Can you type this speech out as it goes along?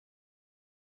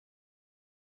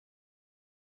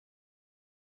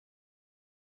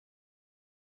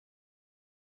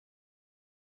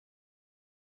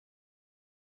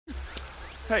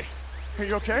Hey, are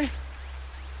you okay?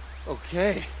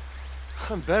 Okay.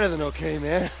 I'm better than okay,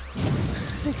 man. I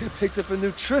think I picked up a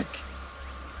new trick.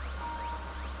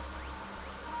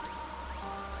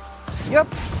 Yep.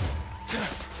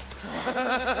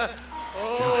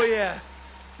 Oh, yeah.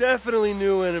 Definitely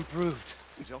new and improved.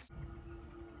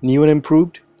 New and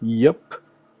improved? Yep.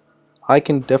 I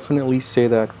can definitely say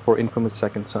that for inFamous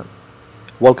Second Son.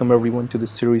 Welcome everyone to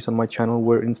this series on my channel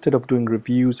where instead of doing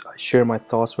reviews, I share my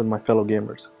thoughts with my fellow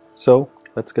gamers. So,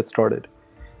 let's get started.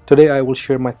 Today I will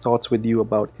share my thoughts with you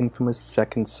about inFamous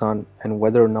Second Son and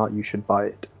whether or not you should buy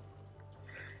it.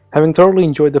 Having thoroughly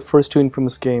enjoyed the first two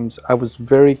inFamous games, I was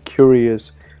very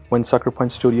curious when Sucker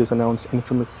Punch Studios announced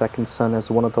inFamous Second Son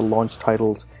as one of the launch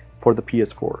titles for the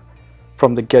PS4.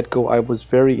 From the get-go, I was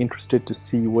very interested to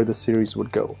see where the series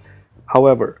would go.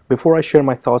 However, before I share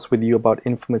my thoughts with you about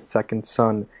inFamous Second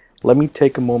Son, let me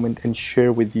take a moment and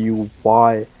share with you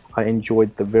why I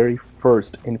enjoyed the very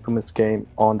first inFamous game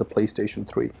on the PlayStation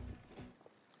 3.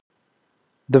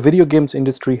 The video games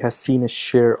industry has seen a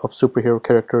share of superhero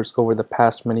characters over the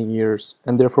past many years,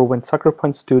 and therefore when Sucker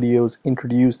Punch Studios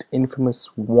introduced inFamous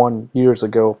 1 years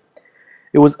ago,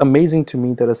 it was amazing to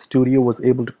me that a studio was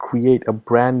able to create a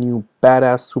brand new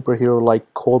badass superhero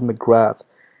like Cole McGrath,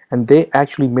 and they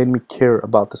actually made me care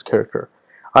about this character.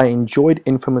 I enjoyed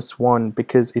inFamous 1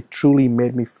 because it truly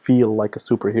made me feel like a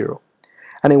superhero.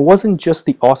 And it wasn't just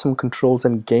the awesome controls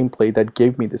and gameplay that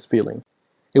gave me this feeling.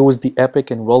 It was the epic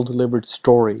and well-delivered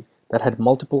story that had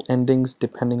multiple endings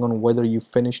depending on whether you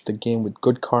finished the game with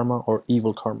good karma or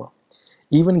evil karma.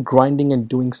 Even grinding and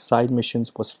doing side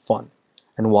missions was fun.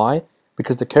 And why?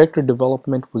 Because the character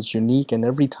development was unique, and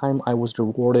every time I was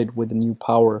rewarded with a new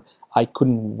power, I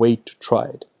couldn't wait to try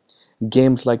it.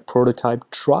 Games like Prototype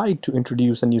tried to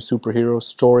introduce a new superhero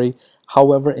story.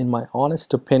 However, in my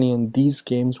honest opinion, these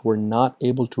games were not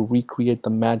able to recreate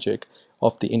the magic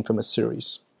of the inFamous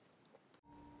series.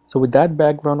 So with that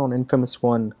background on inFamous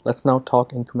 1, let's now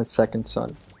talk inFamous Second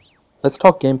Son. Let's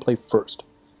talk gameplay first.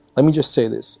 Let me just say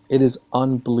this, it is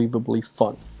unbelievably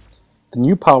fun. The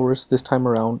new powers this time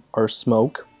around are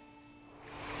Smoke,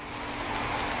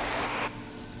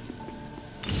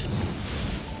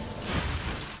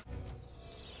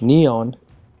 Neon,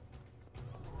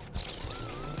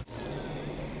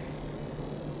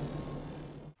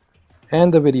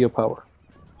 and the video power.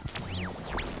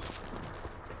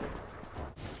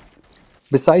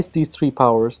 Besides these three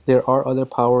powers, there are other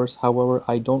powers, however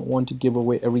I don't want to give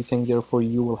away everything, therefore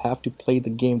you will have to play the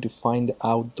game to find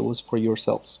out those for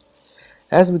yourselves.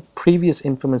 As with previous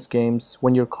inFamous games,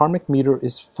 when your karmic meter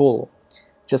is full,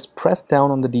 just press down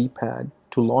on the D-pad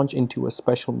to launch into a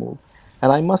special move.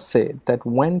 And I must say that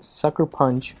when Sucker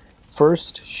Punch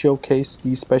first showcased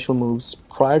these special moves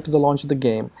prior to the launch of the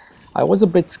game, I was a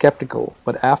bit skeptical,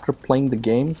 but after playing the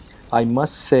game, I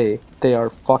must say they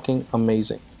are fucking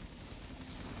amazing.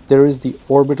 There is the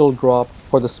orbital drop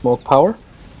for the smoke power.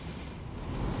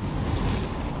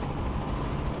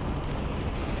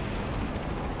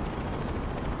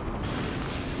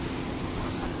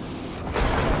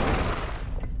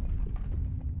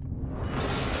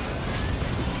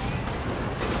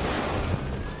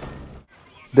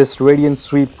 This radiant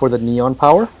sweep for the neon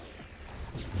power.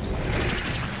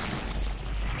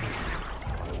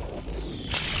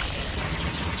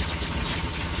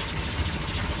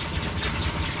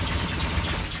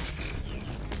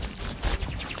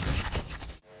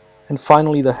 And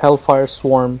finally the Hellfire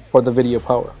Swarm for the video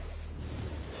power.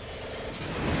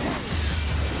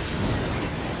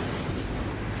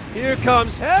 Here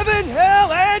comes Heaven,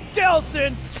 Hell, and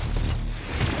Delson!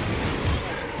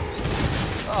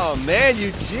 Oh man,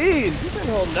 Eugene, you've been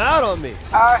holding out on me.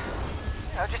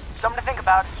 Just something to think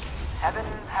about. Heaven,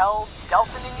 Hell,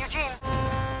 Delson, and Eugene.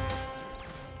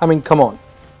 I mean, come on,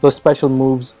 those special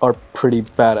moves are pretty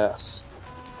badass.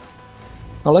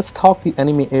 Now let's talk the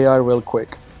enemy AI real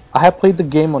quick. I have played the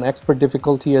game on expert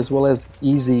difficulty as well as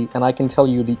easy, and I can tell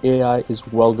you the AI is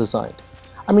well designed.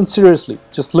 I mean seriously,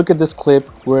 just look at this clip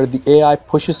where the AI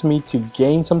pushes me to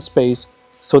gain some space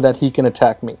so that he can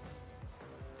attack me.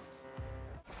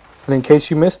 And in case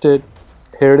you missed it,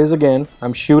 here it is again.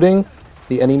 I'm shooting,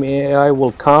 the enemy AI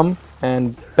will come,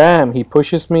 and bam, he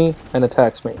pushes me and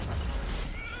attacks me.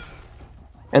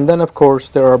 And then of course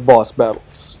there are boss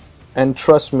battles. And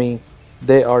trust me,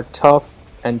 they are tough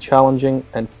and challenging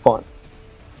and fun.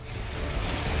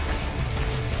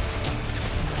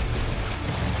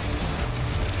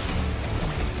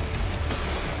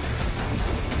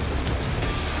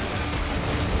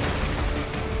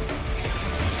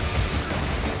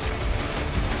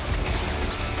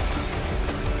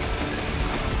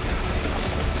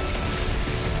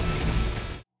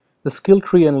 The skill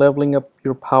tree and leveling up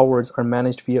your powers are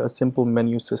managed via a simple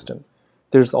menu system.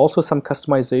 There's also some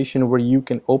customization where you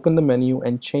can open the menu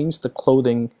and change the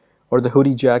clothing or the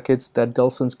hoodie jackets that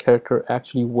Delson's character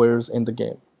actually wears in the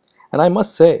game. And I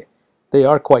must say, they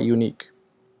are quite unique.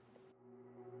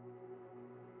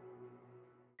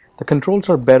 The controls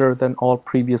are better than all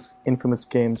previous inFamous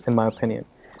games in my opinion.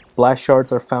 Blast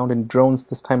shards are found in drones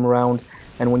this time around,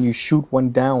 and when you shoot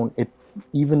one down, it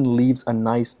even leaves a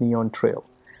nice neon trail.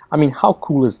 I mean, how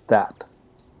cool is that?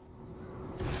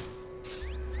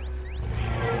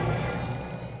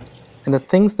 And the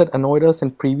things that annoyed us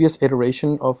in previous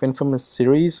iteration of inFamous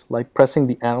series, like pressing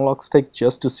the analog stick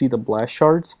just to see the blast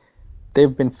shards,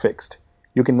 they've been fixed.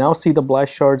 You can now see the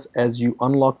blast shards as you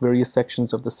unlock various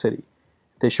sections of the city.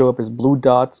 They show up as blue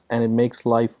dots and it makes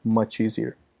life much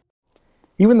easier.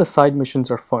 Even the side missions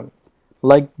are fun,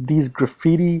 like these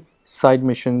graffiti side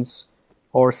missions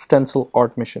or stencil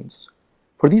art missions.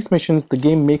 For these missions, the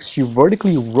game makes you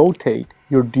vertically rotate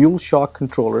your DualShock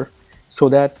controller so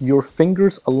that your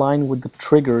fingers align with the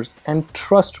triggers, and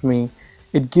trust me,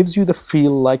 it gives you the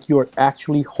feel like you are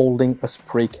actually holding a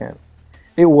spray can.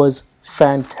 It was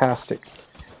fantastic.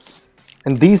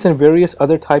 And these and various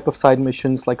other type of side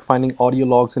missions like finding audio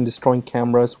logs and destroying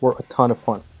cameras were a ton of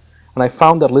fun. And I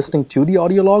found that listening to the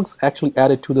audio logs actually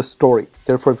added to the story.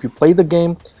 Therefore, if you play the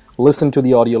game, listen to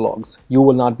the audio logs. You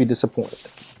will not be disappointed.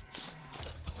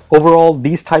 Overall,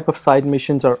 these type of side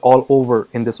missions are all over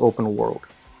in this open world.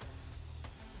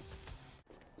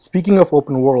 Speaking of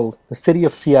open world, the city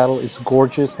of Seattle is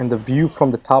gorgeous and the view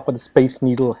from the top of the Space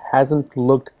Needle hasn't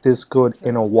looked this good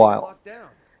in a while.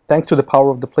 Thanks to the power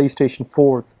of the PlayStation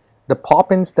 4, the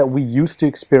pop-ins that we used to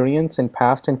experience in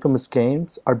past inFamous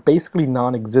games are basically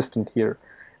non-existent here,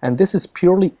 and this is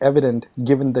purely evident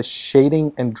given the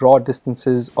shading and draw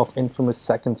distances of inFamous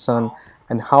Second Son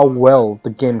and how well the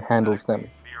game handles them.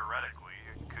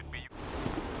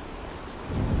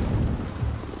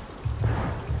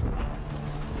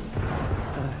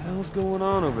 What the hell's going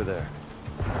on over there?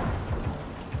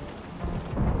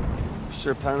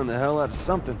 Sure pounding the hell out of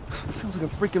something. Sounds like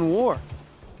a freaking war.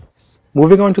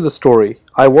 Moving on to the story,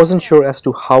 I wasn't sure as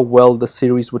to how well the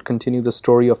series would continue the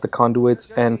story of the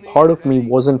Conduits, and part of me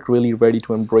wasn't really ready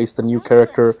to embrace the new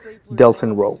character,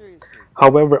 Delsin Rowe.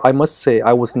 However, I must say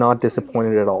I was not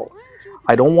disappointed at all.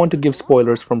 I don't want to give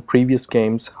spoilers from previous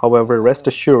games, however, rest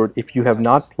assured, if you have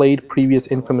not played previous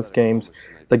inFamous games,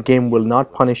 the game will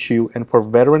not punish you, and for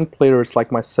veteran players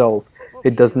like myself,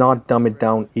 it does not dumb it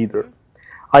down either.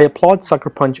 I applaud Sucker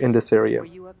Punch in this area.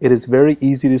 It is very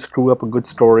easy to screw up a good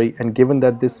story, and given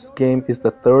that this game is the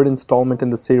third installment in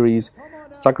the series,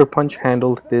 Sucker Punch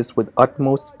handled this with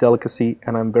utmost delicacy,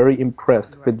 and I'm very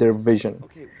impressed with their vision.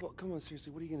 Okay, well, come on,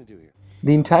 seriously, what are you gonna do here?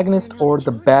 The antagonist or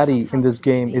the baddie in this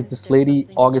game is this lady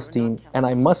Augustine, and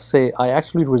I must say I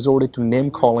actually resorted to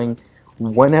name calling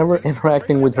whenever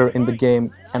interacting with her in the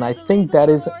game, and I think that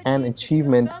is an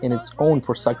achievement in its own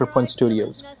for Sucker Punch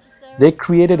Studios. They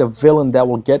created a villain that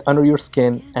will get under your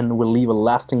skin and will leave a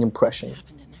lasting impression.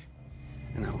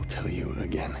 And I will tell you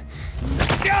again.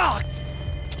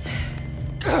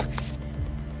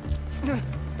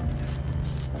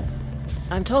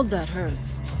 I'm told that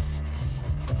hurts.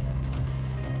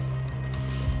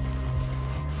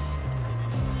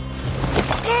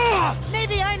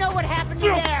 Maybe I know what happened to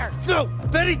you there! No!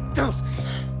 Betty, don't!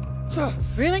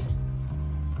 Really?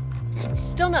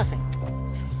 Still nothing.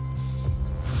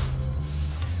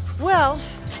 Well,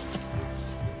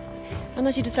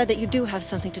 unless you decide that you do have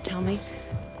something to tell me,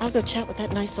 I'll go chat with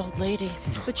that nice old lady.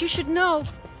 But you should know,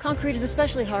 concrete is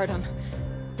especially hard on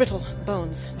brittle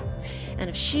bones. And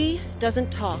if she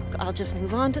doesn't talk, I'll just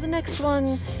move on to the next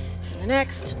one, and the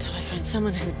next, until I find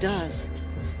someone who does.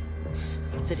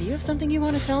 So do you have something you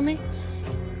want to tell me?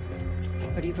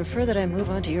 Or do you prefer that I move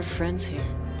on to your friends here?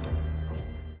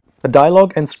 The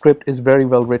dialogue and script is very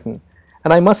well written.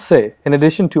 And I must say, in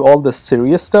addition to all the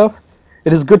serious stuff,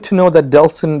 it is good to know that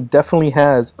Delsin definitely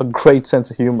has a great sense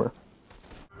of humor.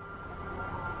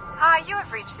 Hi, you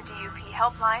have reached the DUP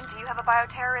helpline. Do you have a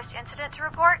bioterrorist incident to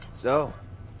report? So,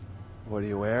 what are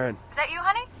you wearing? Is that you,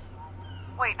 honey?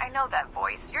 Wait, I know that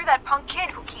voice. You're that punk kid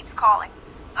who keeps calling.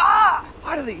 Ah!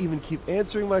 Why do they even keep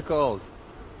answering my calls?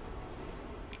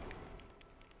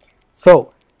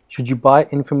 So, should you buy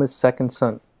inFamous Second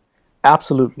Son?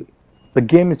 Absolutely. The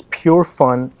game is pure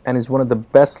fun and is one of the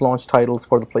best launch titles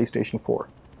for the PlayStation 4.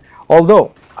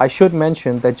 Although, I should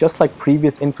mention that just like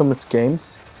previous inFamous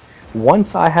games,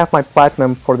 once I have my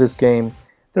platinum for this game,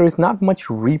 there is not much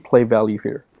replay value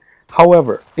here.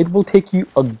 However, it will take you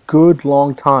a good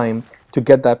long time to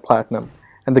get that platinum,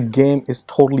 and the game is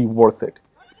totally worth it.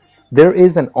 There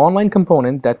is an online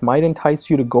component that might entice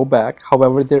you to go back,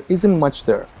 however there isn't much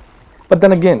there. But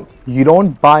then again, you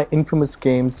don't buy Infamous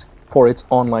games for its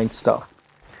online stuff.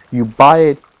 You buy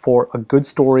it for a good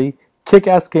story,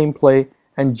 kick-ass gameplay,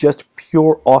 and just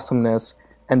pure awesomeness,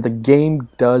 and the game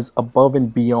does above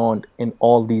and beyond in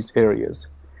all these areas.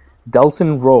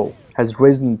 Delsin Row has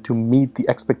risen to meet the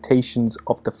expectations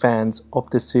of the fans of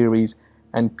this series,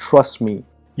 and trust me,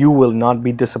 you will not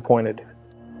be disappointed.